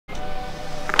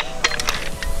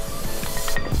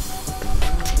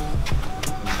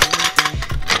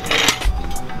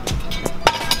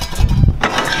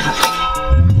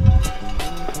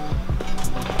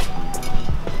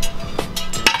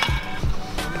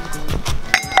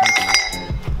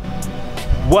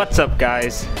What's up,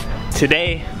 guys?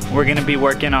 Today we're gonna be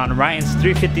working on Ryan's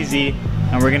 350Z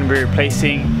and we're gonna be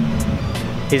replacing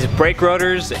his brake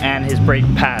rotors and his brake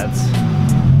pads.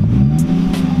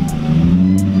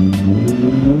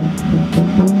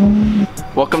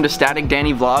 Welcome to Static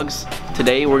Danny Vlogs.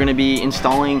 Today we're gonna be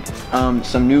installing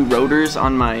some new rotors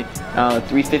on my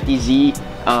 350Z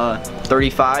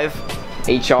 35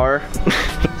 HR.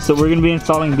 So we're gonna be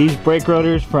installing these brake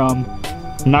rotors from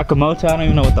Nakamoto. I don't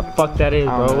even know what the fuck that is,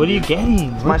 bro. What are you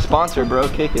getting? It's my sponsor, bro.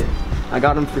 Kick it. I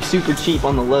got them for super cheap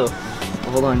on the low.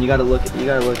 Hold on, you gotta look at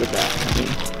that.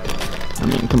 I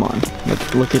mean, come on.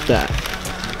 Look at that.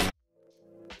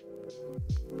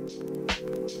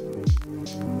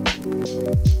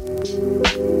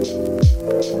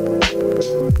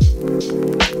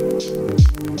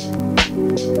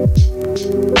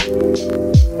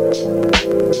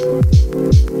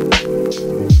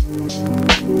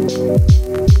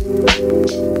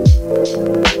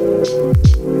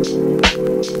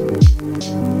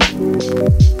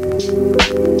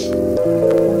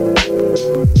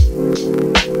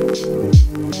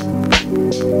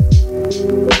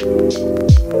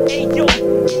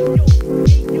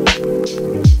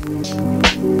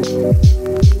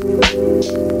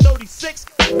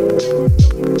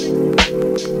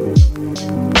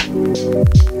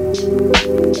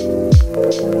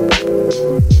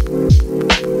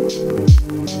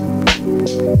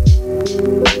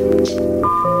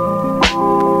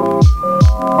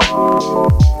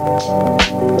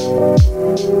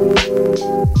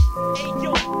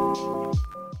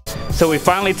 So we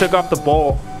finally took off the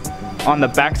bolt on the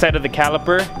back side of the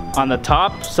caliper on the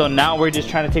top. So now we're just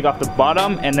trying to take off the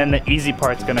bottom and then the easy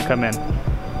part's gonna come in.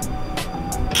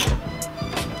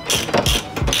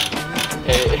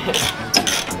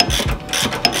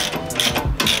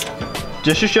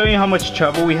 Just to show you how much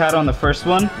trouble we had on the first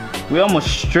one, we almost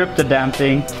stripped the damn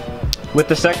thing. With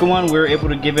the second one, we were able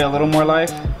to give it a little more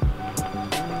life.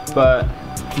 But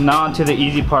now onto the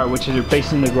easy part, which is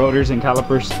replacing the rotors and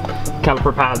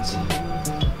caliper pads.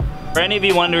 For any of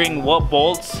you wondering what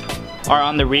bolts are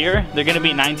on the rear, they're gonna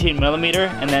be 19mm,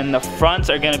 and then the fronts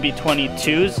are gonna be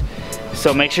 22s.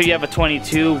 So make sure you have a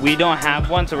 22. We don't have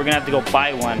one, so we're gonna have to go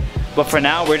buy one. But for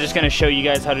now, we're just gonna show you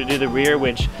guys how to do the rear,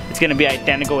 which it's gonna be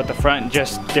identical with the front,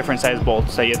 just different size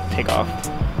bolts that you have to take off.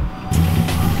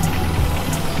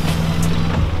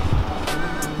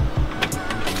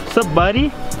 What's up, buddy?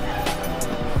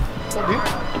 What's up, dude?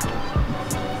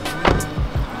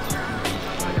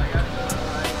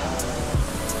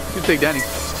 You take Danny.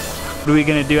 What are we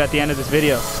gonna do at the end of this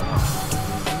video?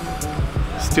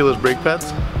 Steal his brake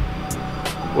pads.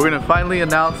 We're gonna finally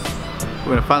announce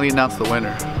the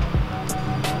winner.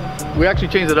 We actually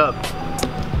changed it up.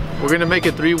 We're gonna make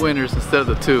it 3 winners instead of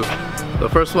the 2. The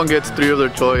first one gets 3 of their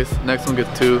choice, next one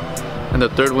gets 2, and the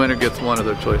third winner gets 1 of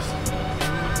their choice.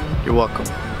 You're welcome.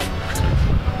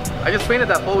 I just painted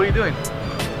that pole. What are you doing?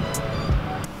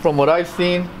 From what I've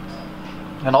seen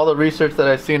and all the research that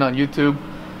I've seen on YouTube,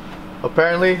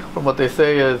 apparently, from what they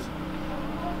say, is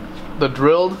the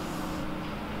drilled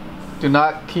do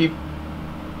not keep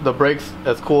the brakes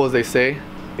as cool as they say.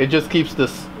 It just keeps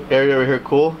this area right here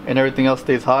cool and everything else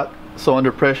stays hot. So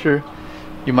under pressure,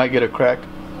 you might get a crack.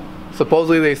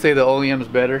 Supposedly they say the OEM is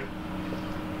better,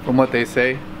 from what they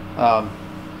say. That's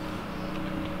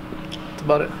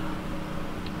about it.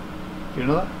 You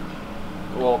know that?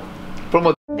 Well, from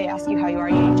what they ask you how you are,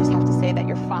 you just have to say that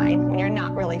you're fine when you're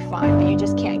not really fine, but you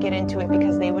just can't get into it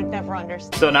because they would never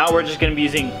understand. So now we're just gonna be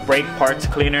using brake parts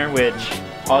cleaner, which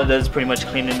all it does is pretty much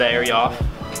cleaning the area off.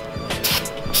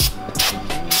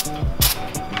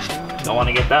 Don't want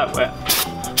to get that wet.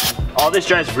 All this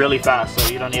dries really fast, so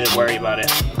you don't need to worry about it.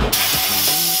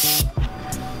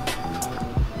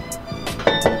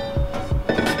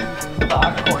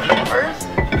 Stock corner first.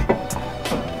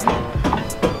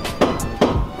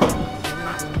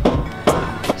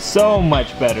 So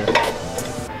much better.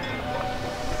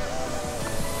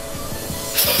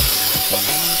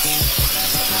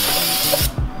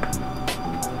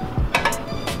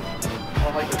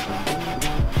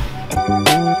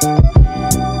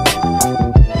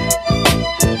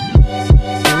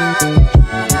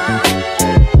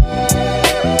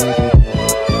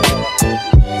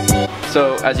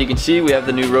 So as you can see, we have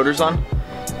the new rotors on,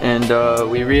 and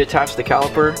we reattached the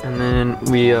caliper, and then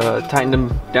we tightened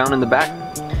them down in the back,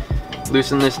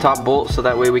 loosen this top bolt so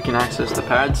that way we can access the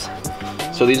pads.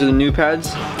 So these are the new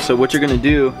pads. So what you're gonna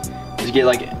do is get,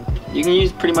 like, you can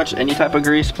use pretty much any type of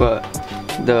grease, but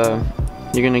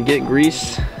you're gonna get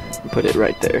grease and put it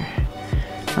right there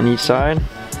on each side.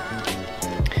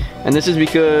 And this is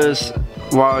because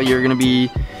while you're gonna be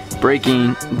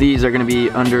braking, these are gonna be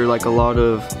under like a lot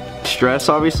of stress,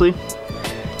 obviously.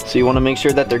 So you wanna make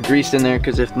sure that they're greased in there,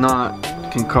 because if not,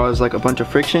 it can cause like a bunch of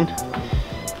friction.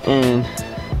 And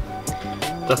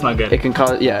that's not good. It can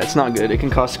cause, yeah, it's not good. It can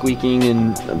cause squeaking,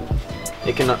 and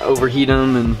it can overheat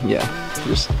them, and yeah,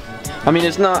 just, I mean,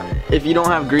 it's not, if you don't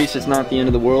have grease, it's not the end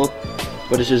of the world,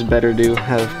 but it's just better to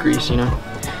have grease, you know.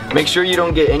 Make sure you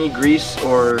don't get any grease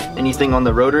or anything on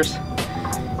the rotors,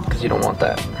 because you don't want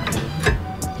that.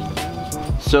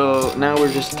 So now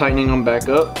we're just tightening them back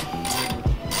up.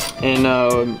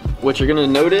 And what you're gonna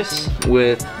notice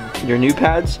with your new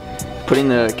pads, putting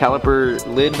the caliper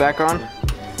lid back on,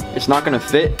 it's not gonna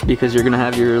fit because you're gonna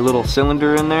have your little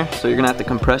cylinder in there, so you're gonna have to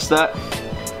compress that.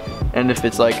 And if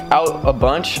it's like out a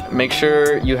bunch, make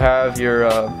sure you have your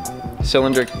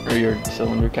cylinder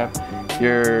cap,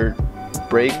 your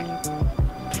brake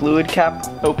fluid cap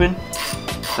open.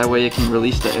 That way it can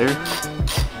release the air.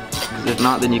 Because if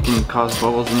not, then you can cause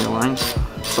bubbles in your lines.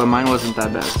 But mine wasn't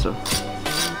that bad, so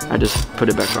I just put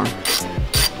it back on.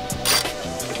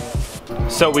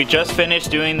 So we just finished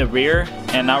doing the rear,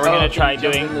 and now we're gonna try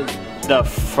doing the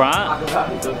front.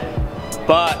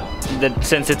 But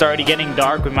since it's already getting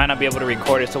dark, we might not be able to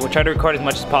record it. So we'll try to record as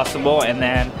much as possible, and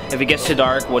then if it gets too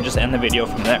dark, we'll just end the video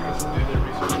from there.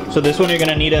 So this one you're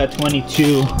gonna need a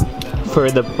 22 for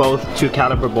the both 2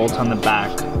 caliper bolts on the back.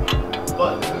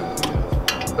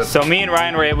 So me and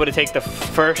Ryan were able to take the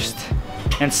first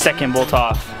and second bolt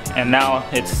off, and now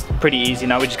it's pretty easy.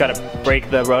 Now we just gotta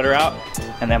break the rotor out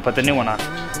and then put the new one on.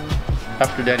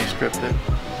 After Danny stripped it.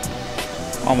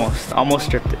 Almost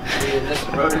stripped it.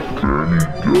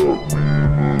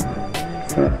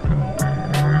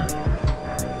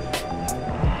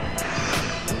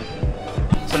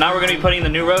 So now we're gonna be putting the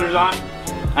new rotors on.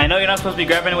 I know you're not supposed to be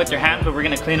grabbing it with your hands, but we're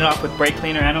gonna clean it off with brake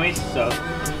cleaner anyways. So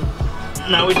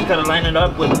now we just gotta line it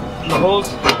up with the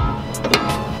holes.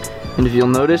 And if you'll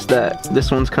notice that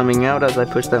this one's coming out as I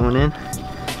push that one in,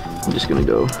 I'm just gonna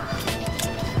go,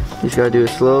 you just gotta do it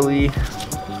slowly.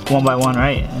 One by one,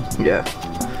 right? Yeah.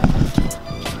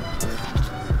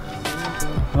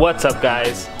 What's up,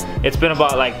 guys? It's been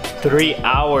about like 3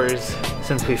 hours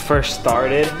since we first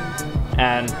started,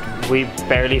 and we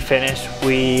barely finished.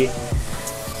 We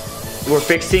were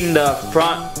fixing the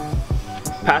front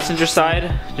passenger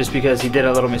side just because he did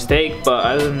a little mistake, but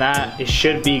other than that, it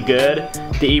should be good.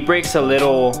 The e-brake's a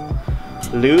little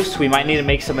loose. We might need to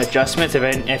make some adjustments.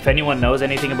 If anyone knows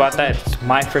anything about that, it's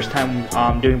my first time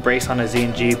doing brakes on a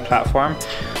Z&G platform.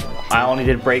 I only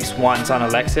did brakes once on a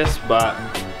Lexus, but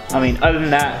I mean, other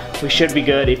than that, we should be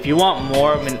good. If you want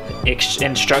more of an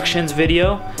instructions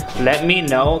video, let me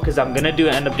know, because I'm gonna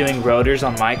end up doing rotors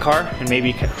on my car and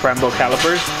maybe Brembo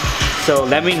calipers. So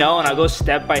let me know and I'll go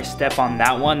step by step on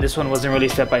that one. This one wasn't really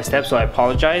step by step, so I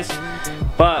apologize.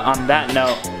 But on that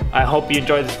note, I hope you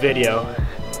enjoyed this video.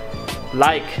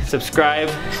 Like, subscribe,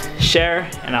 share,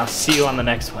 and I'll see you on the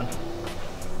next one.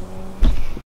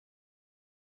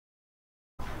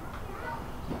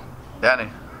 Danny,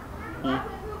 what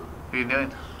are you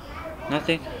doing?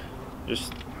 Nothing.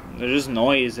 There's just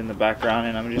noise in the background,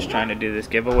 and I'm just trying to do this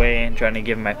giveaway and trying to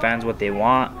give my fans what they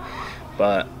want.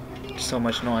 But so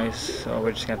much noise, so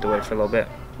we're just gonna have to wait for a little bit.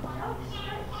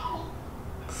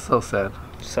 So sad.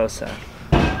 So sad.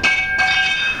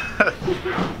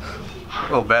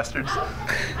 Little bastards.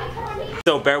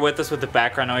 So bear with us with the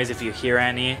background noise if you hear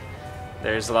any.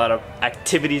 There's a lot of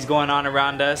activities going on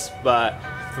around us, but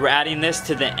we're adding this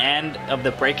to the end of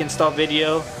the brake install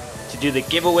video to do the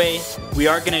giveaway. We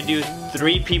are gonna do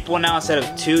 3 people now instead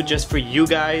of 2, just for you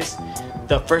guys.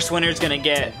 The first winner is gonna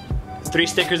get 3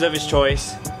 stickers of his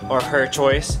choice or her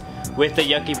choice with the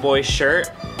Yucky Boy shirt,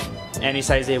 any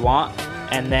size they want.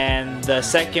 And then the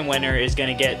second winner is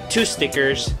gonna get 2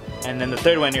 stickers, and then the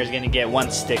third winner is gonna get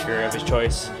 1 sticker of his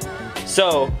choice.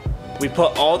 So we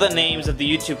put all the names of the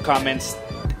YouTube comments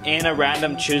in a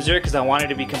random chooser because I wanted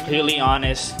to be completely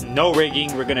honest. No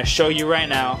rigging. We're gonna show you right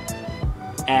now,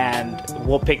 and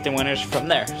we'll pick the winners from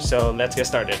there. So let's get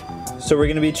started. So we're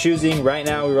gonna be choosing right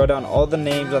now. We wrote down all the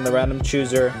names on the random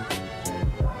chooser,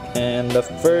 and the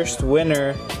first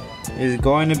winner is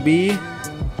going to be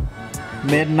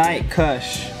Midnight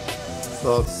Kush.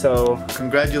 So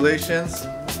Congratulations.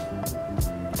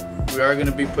 We are going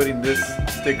to be putting this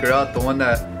sticker out, the one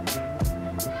that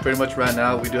pretty much ran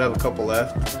out. We do have a couple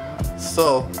left.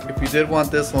 So if you did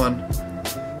want this one,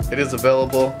 it is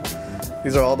available.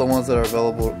 These are all the ones that are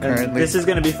available currently. And this is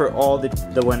going to be for all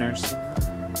the winners.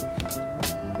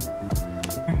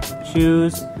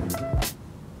 Choose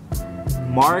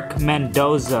Mark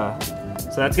Mendoza.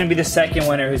 So that's going to be the second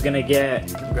winner, who's going to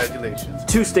get, congratulations,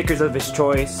 2 stickers of his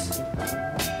choice.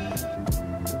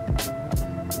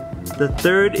 The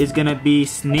third is gonna be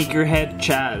Sneakerhead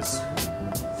Chaz.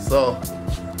 So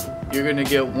you're gonna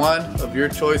get one of your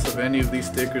choice of any of these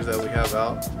stickers that we have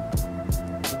out.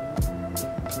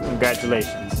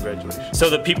 Congratulations. Congratulations.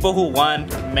 So the people who won,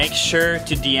 make sure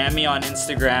to DM me on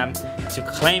Instagram to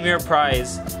claim your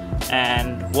prize,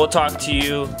 and we'll talk to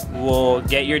you, we'll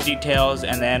get your details,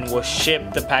 and then we'll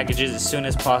ship the packages as soon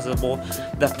as possible.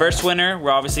 The first winner,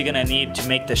 we're obviously gonna need to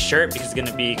make the shirt because it's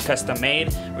gonna be custom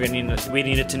made. We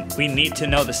need to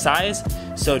know the size,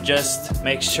 so just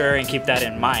make sure and keep that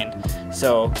in mind.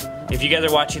 So if you guys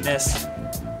are watching this,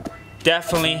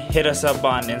 definitely hit us up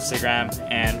on Instagram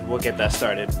and we'll get that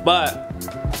started. But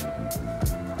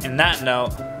in that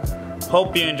note,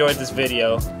 hope you enjoyed this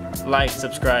video. Like,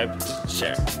 subscribe,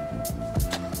 share.